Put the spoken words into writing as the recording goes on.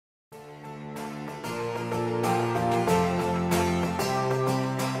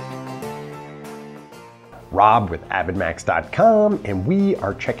Rob with AvidMax.com, and we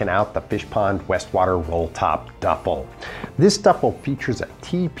are checking out the Fishpond Westwater roll top duffel. This duffel features a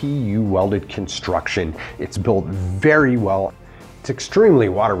TPU welded construction. It's built very well. It's extremely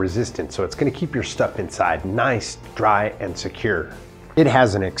water resistant, so it's going to keep your stuff inside nice, dry, and secure. It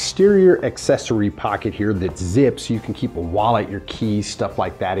has an exterior accessory pocket here that zips so you can keep a wallet, your keys, stuff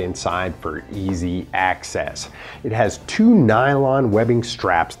like that inside for easy access. It has 2 nylon webbing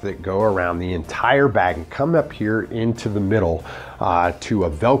straps that go around the entire bag and come up here into the middle to a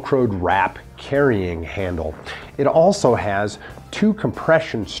Velcroed wrap carrying handle. It also has 2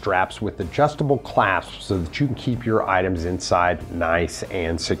 compression straps with adjustable clasps so that you can keep your items inside nice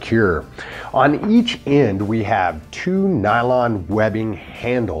and secure. On each end, we have 2 nylon webbing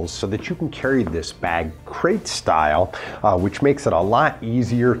handles so that you can carry this bag crate style, which makes it a lot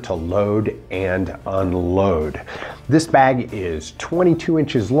easier to load and unload. This bag is 22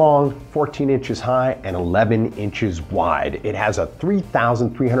 inches long, 14 inches high, and 11 inches wide. It has a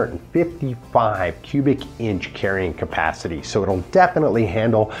 3,355 cubic inch carrying capacity, so it'll definitely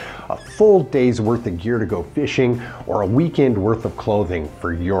handle a full day's worth of gear to go fishing or a weekend worth of clothing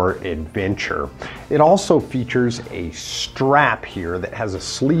for your adventure. It also features a strap here that has a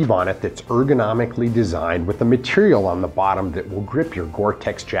sleeve on it that's ergonomically designed with a material on the bottom that will grip your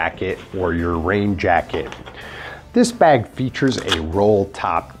Gore-Tex jacket or your rain jacket. This bag features a roll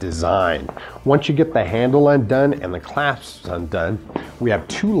top design. Once you get the handle undone and the clasps undone, we have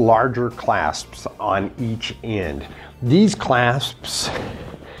 2 larger clasps on each end. These clasps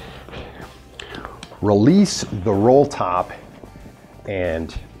release the roll top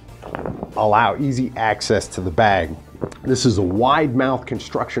and allow easy access to the bag. This is a wide mouth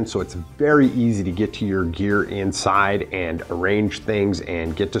construction, so it's very easy to get to your gear inside and arrange things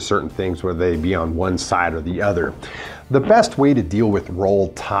and get to certain things, whether they be on one side or the other. The best way to deal with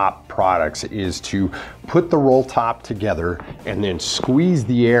roll top products is to put the roll top together and then squeeze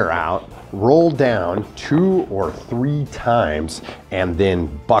the air out, roll down 2 or 3 times, and then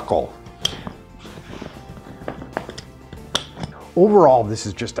buckle. Overall, this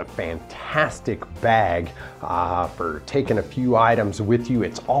is just a fantastic bag for taking a few items with you.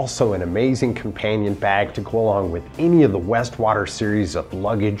 It's also an amazing companion bag to go along with any of the Westwater series of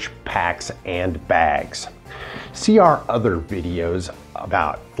luggage, packs, and bags. See our other videos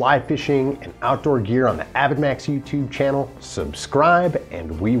about fly fishing and outdoor gear on the AvidMax YouTube channel. Subscribe,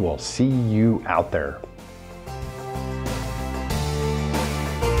 and we will see you out there.